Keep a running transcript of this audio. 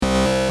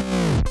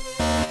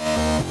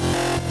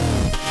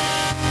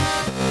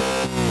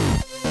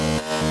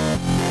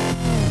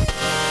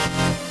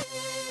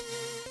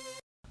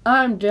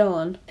I'm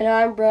Dylan. And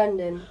I'm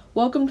Brendan.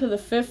 Welcome to the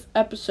 5th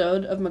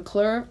episode of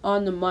McClure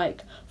on the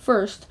Mic.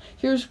 First,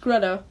 here's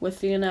Greta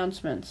with the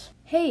announcements.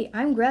 Hey,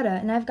 I'm Greta,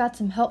 and I've got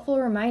some helpful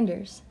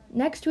reminders.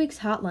 Next week's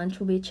hot lunch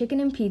will be chicken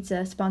and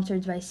pizza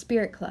sponsored by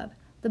Spirit Club.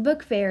 The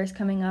book fair is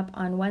coming up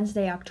on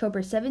Wednesday,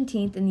 October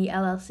 17th in the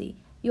LLC.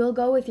 You will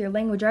go with your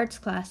language arts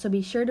class, so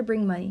be sure to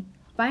bring money.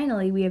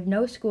 Finally, we have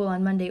no school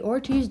on Monday or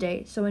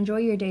Tuesday, so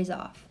enjoy your days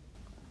off.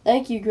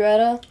 Thank you,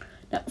 Greta.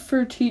 Now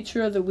for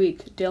Teacher of the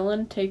Week,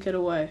 Dylan, take it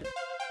away.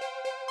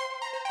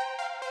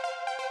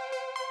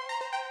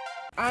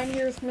 I'm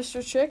here with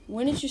Mr. Chick.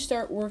 When did you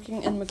start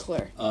working in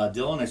McClure?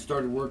 Dylan, I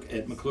started work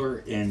at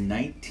McClure in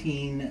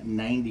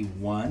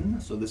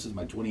 1991, so this is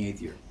my 28th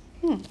year.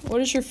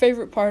 What is your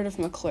favorite part of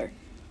McClure?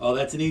 Oh,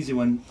 that's an easy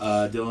one,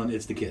 Dylan.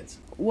 It's the kids.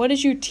 What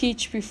did you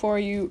teach before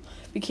you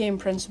became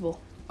principal?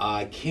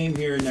 I came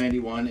here in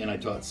 91 and I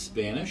taught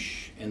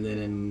Spanish, and then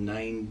in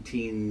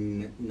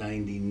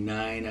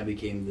 1999 I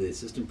became the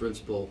assistant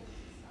principal,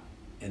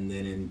 and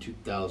then in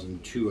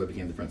 2002 I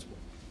became the principal.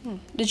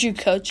 Did you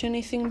coach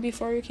anything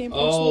before you became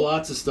Oh, principal?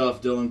 lots of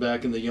stuff, Dylan,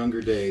 back in the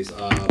younger days.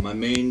 My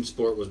main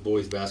sport was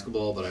boys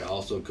basketball, but I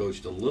also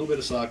coached a little bit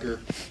of soccer,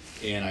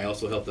 and I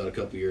also helped out a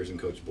couple years and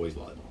coached boys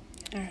volleyball.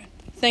 All right.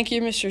 Thank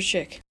you, Mr.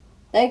 Chick.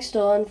 Thanks,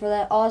 Dylan, for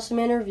that awesome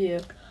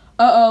interview.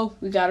 Uh-oh,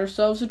 we got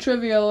ourselves a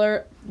trivia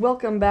alert.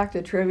 Welcome back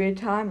to Trivia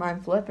Time.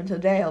 I'm Flip, and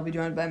today I'll be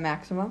joined by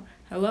Maximo.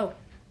 Hello.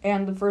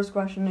 And the first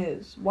question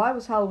is, why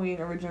was Halloween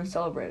originally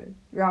celebrated?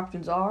 Your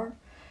options are,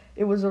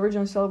 it was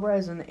originally celebrated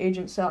as an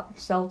ancient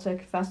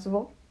Celtic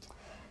festival.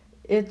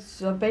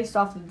 It's based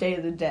off the Day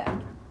of the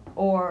Dead.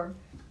 Or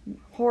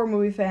horror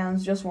movie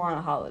fans just want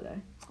a holiday.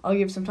 I'll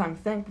give you some time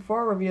to think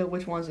before I reveal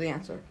which one's the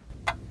answer.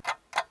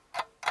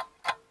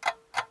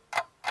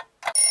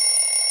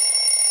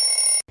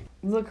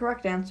 The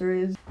correct answer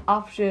is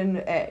option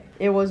A.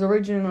 It was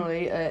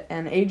originally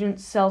an ancient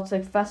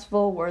Celtic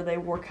festival where they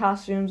wore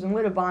costumes and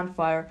lit a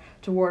bonfire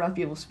to ward off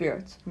evil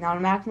spirits. Now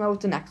to Maximo with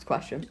the next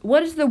question.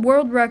 What is the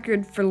world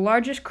record for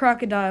largest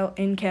crocodile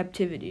in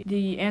captivity?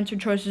 The answer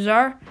choices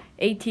are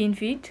 18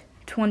 feet,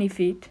 20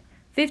 feet,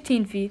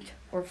 15 feet,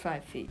 or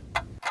 5 feet.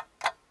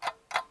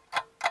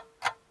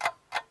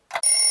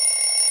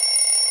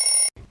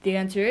 The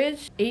answer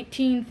is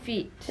 18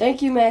 feet.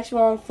 Thank you,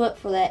 Maxwell and Flip,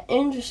 for that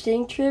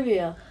interesting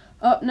trivia.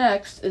 Up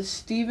next is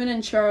Steven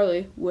and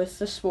Charlie with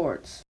the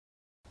sports.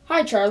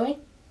 Hi, Charlie.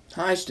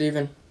 Hi,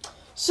 Steven.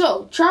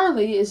 So,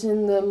 Charlie is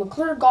in the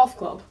McClure Golf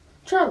Club.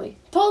 Charlie,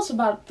 tell us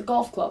about the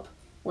golf club.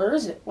 Where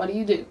is it? What do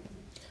you do?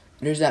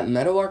 It is at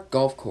Meadowlark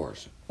Golf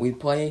Course. We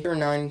play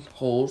 9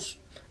 holes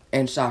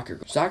and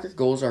soccer. Soccer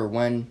goals are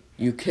when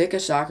you kick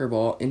a soccer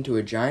ball into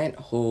a giant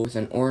hole with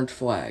an orange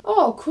flag.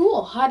 Oh,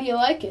 cool. How do you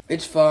like it?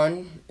 It's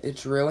fun.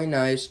 It's really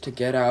nice to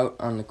get out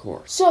on the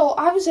course. So,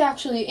 I was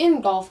actually in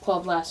golf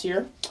club last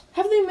year.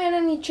 Have they made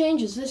any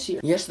changes this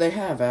year? Yes, they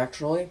have,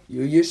 actually.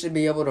 You used to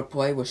be able to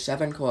play with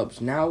 7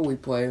 clubs. Now we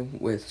play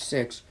with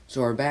 6,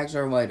 so our bags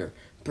are lighter.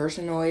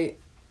 Personally,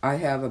 I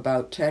have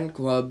about 10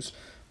 clubs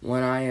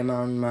when I am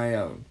on my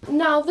own.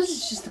 Now, this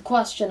is just a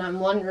question I'm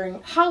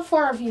wondering. How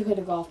far have you hit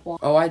a golf ball?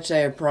 Oh, I'd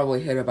say I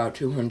probably hit about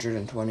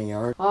 220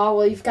 yards. Oh,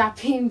 well, you've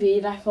got me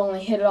beat. I've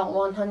only hit about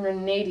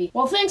 180.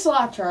 Well, thanks a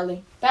lot,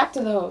 Charlie. Back to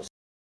the host.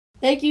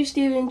 Thank you,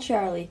 Steven and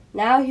Charlie.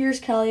 Now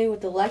here's Kelly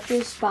with the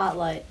Elective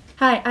Spotlight.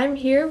 Hi, I'm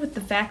here with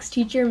the facts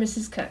teacher,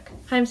 Mrs. Cook.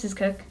 Hi, Mrs.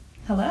 Cook.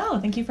 Hello,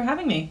 thank you for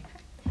having me.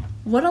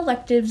 What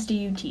electives do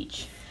you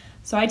teach?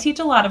 So I teach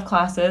a lot of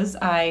classes.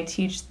 I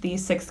teach the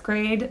 6th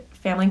grade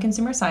Family and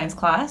Consumer Science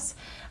class.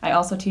 I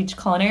also teach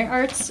culinary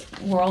arts,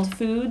 world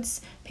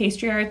foods,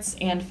 pastry arts,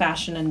 and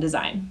fashion and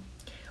design.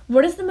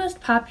 What is the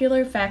most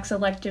popular facts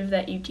elective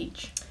that you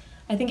teach?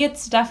 I think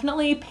it's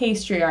definitely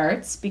pastry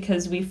arts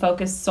because we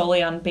focus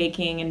solely on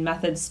baking and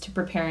methods to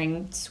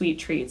preparing sweet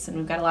treats, and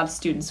we've got a lot of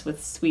students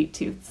with sweet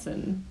tooths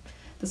in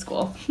the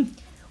school.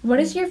 What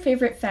is your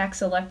favorite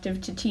facts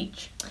elective to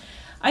teach?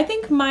 I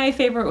think my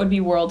favorite would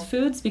be world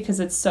foods because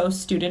it's so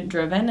student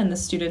driven and the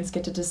students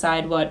get to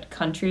decide what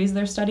countries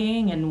they're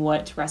studying and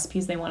what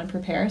recipes they want to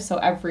prepare, so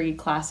every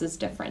class is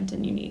different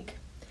and unique.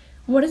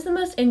 What is the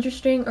most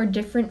interesting or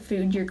different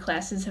food your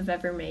classes have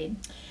ever made?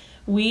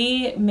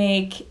 We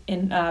make,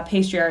 in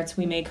pastry arts,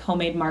 we make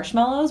homemade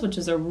marshmallows, which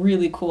is a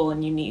really cool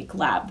and unique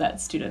lab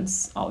that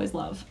students always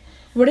love.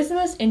 What is the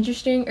most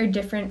interesting or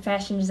different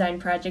fashion design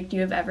project you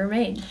have ever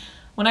made?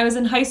 When I was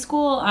in high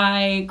school,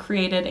 I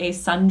created a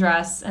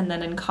sundress, and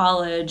then in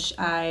college,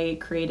 I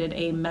created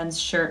a men's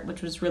shirt,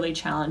 which was really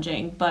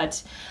challenging.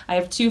 But I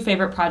have 2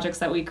 favorite projects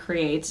that we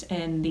create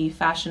in the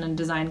fashion and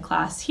design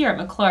class here at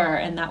McClure,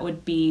 and that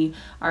would be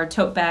our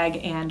tote bag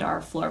and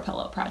our floor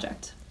pillow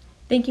project.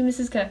 Thank you,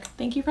 Mrs. Cook.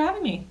 Thank you for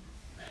having me.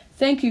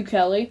 Thank you,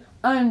 Kelly.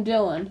 I'm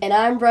Dylan. And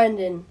I'm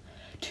Brendan.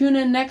 Tune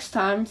in next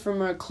time for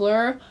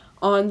McClure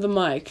on the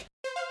Mic.